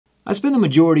I spend the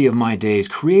majority of my days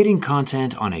creating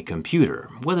content on a computer,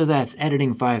 whether that's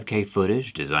editing 5K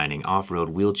footage, designing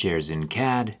off-road wheelchairs in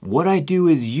CAD. What I do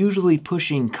is usually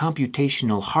pushing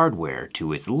computational hardware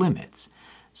to its limits.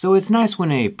 So it's nice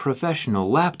when a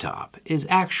professional laptop is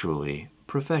actually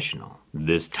professional.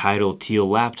 This Tidal Teal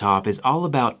laptop is all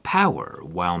about power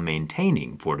while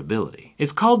maintaining portability.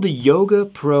 It's called the Yoga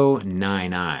Pro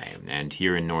 9i, and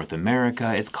here in North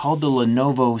America, it's called the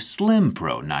Lenovo Slim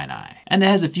Pro 9i. And it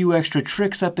has a few extra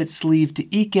tricks up its sleeve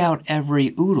to eke out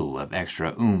every oodle of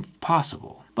extra oomph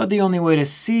possible. But the only way to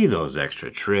see those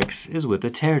extra tricks is with a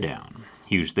teardown.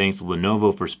 Huge thanks to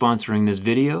Lenovo for sponsoring this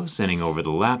video, sending over the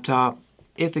laptop.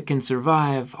 If it can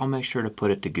survive, I'll make sure to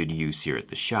put it to good use here at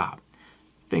the shop.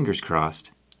 Fingers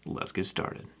crossed, let's get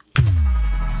started.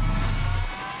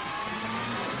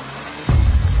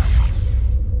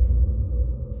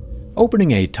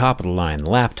 Opening a top-of-the-line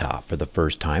laptop for the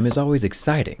first time is always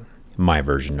exciting. My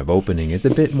version of opening is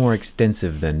a bit more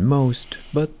extensive than most,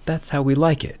 but that's how we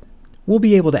like it. We'll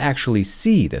be able to actually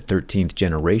see the 13th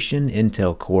generation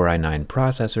Intel Core i9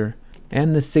 processor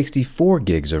and the 64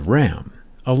 gigs of RAM,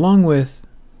 along with,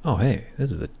 oh hey,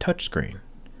 this is a touchscreen.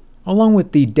 Along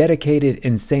with the dedicated,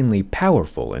 insanely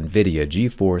powerful NVIDIA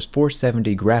GeForce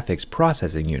 470 graphics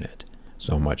processing unit.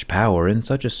 So much power in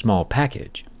such a small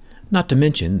package. Not to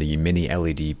mention the Mini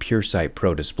LED PureSight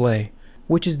Pro display,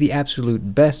 which is the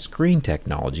absolute best screen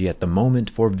technology at the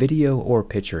moment for video or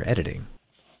picture editing.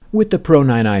 With the Pro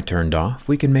 9i turned off,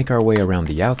 we can make our way around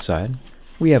the outside.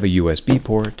 We have a USB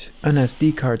port, an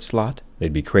SD card slot.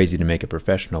 It'd be crazy to make a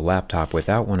professional laptop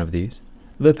without one of these.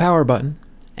 The power button,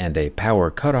 and a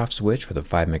power cutoff switch for the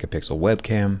 5-megapixel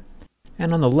webcam.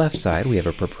 And on the left side, we have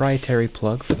a proprietary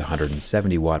plug for the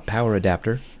 170-watt power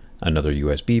adapter, another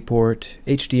USB port,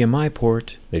 HDMI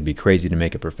port. They'd be crazy to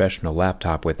make a professional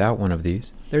laptop without one of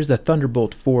these. There's the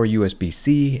Thunderbolt 4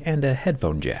 USB-C and a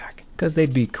headphone jack, because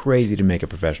they'd be crazy to make a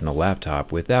professional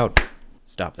laptop without...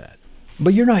 Stop that.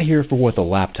 But you're not here for what the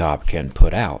laptop can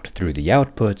put out through the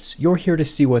outputs. You're here to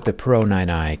see what the Pro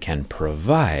 9i can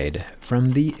provide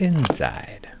from the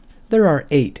inside. There are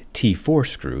 8 T4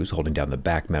 screws holding down the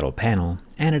back metal panel,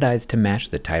 anodized to match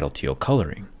the Tidal Teal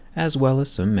coloring, as well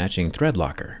as some matching thread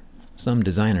locker. Some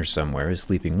designer somewhere is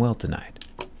sleeping well tonight.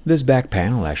 This back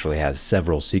panel actually has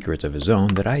several secrets of his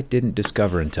own that I didn't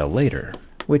discover until later,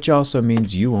 which also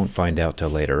means you won't find out till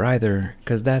later either,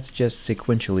 because that's just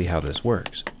sequentially how this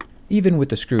works. Even with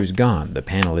the screws gone, the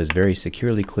panel is very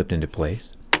securely clipped into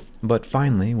place. But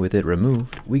finally, with it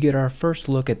removed, we get our first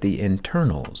look at the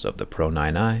internals of the Pro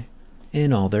 9i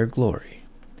in all their glory.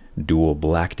 Dual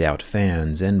blacked out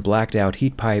fans and blacked out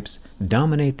heat pipes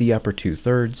dominate the upper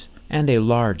 2/3, and a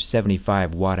large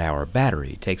 75 watt-hour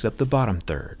battery takes up the bottom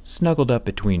third, snuggled up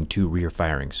between 2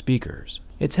 rear-firing speakers.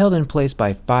 It's held in place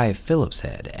by 5 Phillips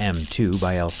head M2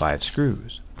 by L5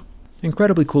 screws.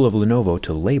 Incredibly cool of Lenovo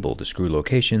to label the screw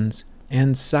locations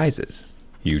and sizes.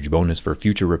 Huge bonus for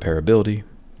future repairability.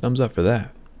 Thumbs up for that.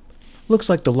 Looks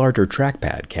like the larger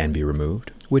trackpad can be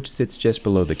removed, which sits just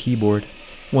below the keyboard.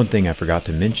 One thing I forgot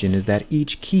to mention is that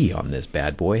each key on this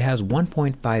bad boy has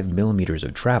 1.5 millimeters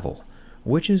of travel,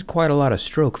 which is quite a lot of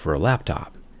stroke for a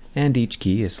laptop. And each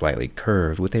key is slightly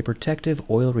curved with a protective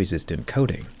oil-resistant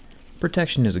coating.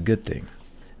 Protection is a good thing.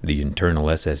 The internal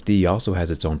SSD also has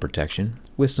its own protection,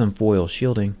 with some foil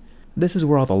shielding. This is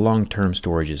where all the long-term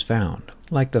storage is found,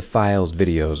 like the files,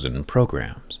 videos, and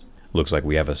programs. Looks like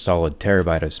we have a solid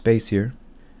terabyte of space here,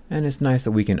 and it's nice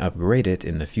that we can upgrade it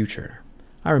in the future.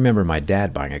 I remember my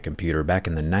dad buying a computer back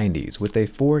in the 90s with a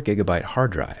 4 gigabyte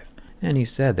hard drive, and he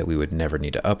said that we would never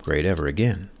need to upgrade ever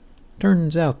again.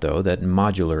 Turns out though that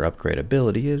modular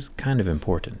upgradability is kind of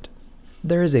important.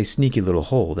 There is a sneaky little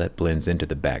hole that blends into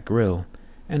the back grille,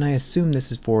 and I assume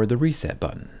this is for the reset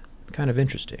button. Kind of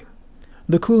interesting.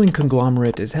 The cooling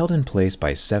conglomerate is held in place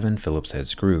by 7 Phillips head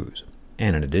screws,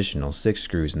 and an additional 6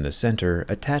 screws in the center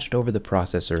attached over the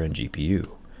processor and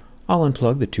GPU. I'll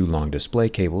unplug the 2 long display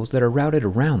cables that are routed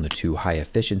around the 2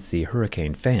 high-efficiency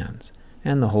Hurricane fans,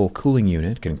 and the whole cooling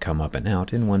unit can come up and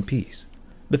out in one piece.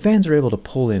 The fans are able to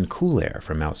pull in cool air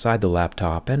from outside the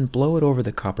laptop and blow it over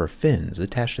the copper fins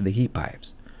attached to the heat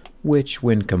pipes, which,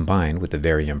 when combined with the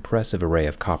very impressive array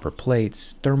of copper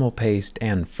plates, thermal paste,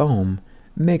 and foam,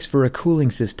 makes for a cooling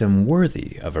system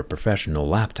worthy of a professional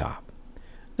laptop.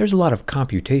 There's a lot of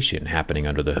computation happening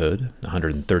under the hood,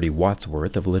 130 watts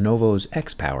worth of Lenovo's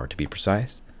X-Power to be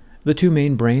precise. The 2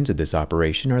 main brains of this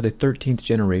operation are the 13th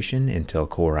generation Intel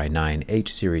Core i9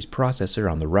 H-series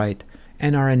processor on the right,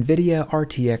 and our NVIDIA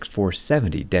RTX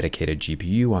 470 dedicated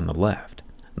GPU on the left.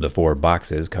 The 4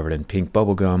 boxes covered in pink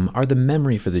bubblegum are the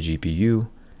memory for the GPU,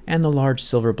 and the large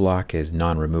silver block is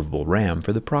non-removable RAM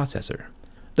for the processor.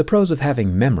 The pros of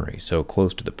having memory so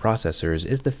close to the processors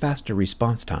is the faster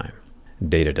response time.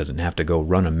 Data doesn't have to go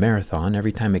run a marathon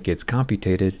every time it gets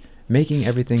computed, making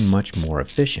everything much more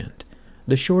efficient.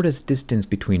 The shortest distance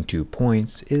between 2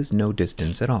 points is no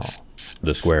distance at all.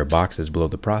 The square boxes below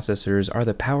the processors are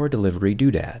the power delivery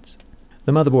doodads.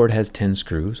 The motherboard has 10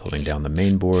 screws holding down the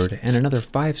main board and another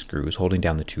 5 screws holding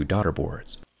down the 2 daughter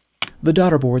boards. The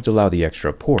daughter boards allow the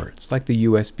extra ports, like the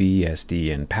USB,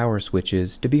 SD, and power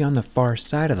switches, to be on the far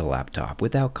side of the laptop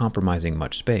without compromising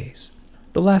much space.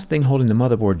 The last thing holding the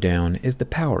motherboard down is the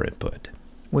power input,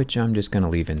 which I'm just going to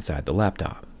leave inside the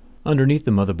laptop. Underneath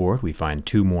the motherboard, we find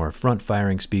 2 more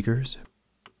front-firing speakers.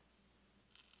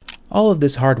 All of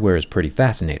this hardware is pretty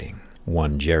fascinating.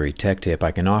 One Jerry tech tip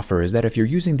I can offer is that if you're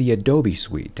using the Adobe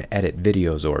suite to edit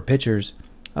videos or pictures,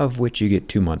 of which you get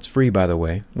 2 months free, by the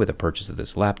way, with a purchase of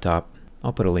this laptop,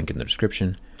 I'll put a link in the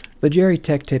description. The Jerry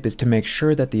tech tip is to make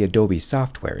sure that the Adobe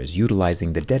software is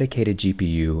utilizing the dedicated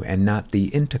GPU and not the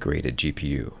integrated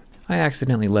GPU. I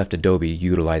accidentally left Adobe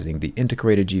utilizing the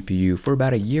integrated GPU for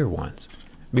about a year once,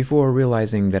 before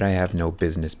realizing that I have no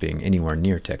business being anywhere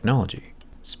near technology.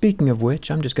 Speaking of which,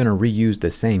 I'm just going to reuse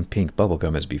the same pink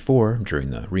bubblegum as before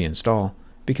during the reinstall,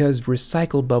 because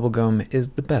recycled bubblegum is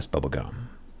the best bubblegum.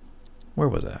 Where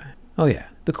was I? Oh yeah,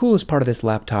 the coolest part of this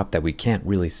laptop that we can't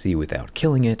really see without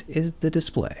killing it is the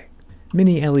display.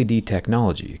 Mini LED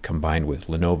technology combined with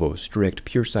Lenovo's strict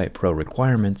PureSight Pro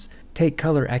requirements take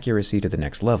color accuracy to the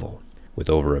next level. With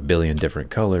over 1 billion different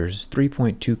colors,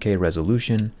 3.2K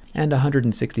resolution, and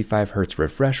 165 Hz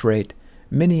refresh rate,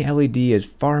 Mini LED is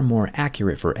far more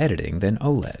accurate for editing than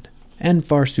OLED, and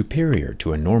far superior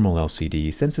to a normal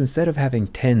LCD since instead of having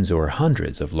tens or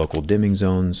hundreds of local dimming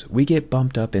zones, we get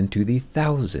bumped up into the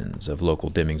thousands of local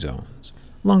dimming zones.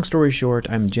 Long story short,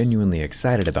 I'm genuinely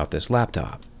excited about this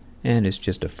laptop, and it's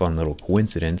just a fun little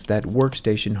coincidence that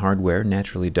workstation hardware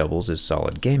naturally doubles as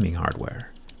solid gaming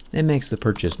hardware. It makes the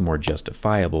purchase more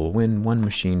justifiable when one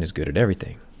machine is good at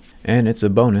everything. And it's a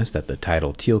bonus that the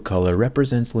title teal color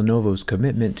represents Lenovo's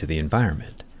commitment to the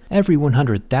environment. Every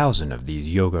 100,000 of these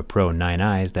Yoga Pro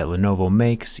 9i's that Lenovo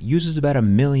makes uses about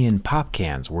 1 million pop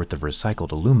cans worth of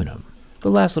recycled aluminum. The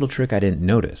last little trick I didn't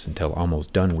notice until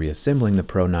almost done reassembling the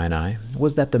Pro 9i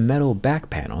was that the metal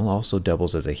back panel also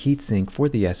doubles as a heatsink for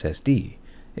the SSD.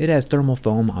 It has thermal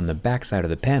foam on the back side of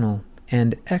the panel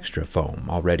and extra foam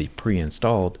already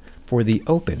pre-installed for the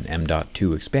open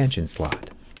M.2 expansion slot,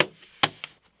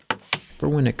 for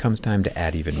when it comes time to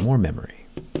add even more memory.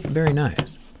 Very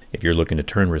nice. If you're looking to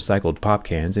turn recycled pop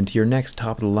cans into your next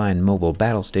top-of-the-line mobile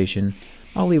battle station,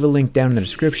 I'll leave a link down in the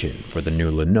description for the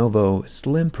new Lenovo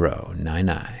Slim Pro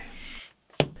 9i.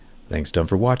 Thanks, Tom,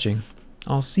 for watching.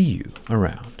 I'll see you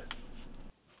around.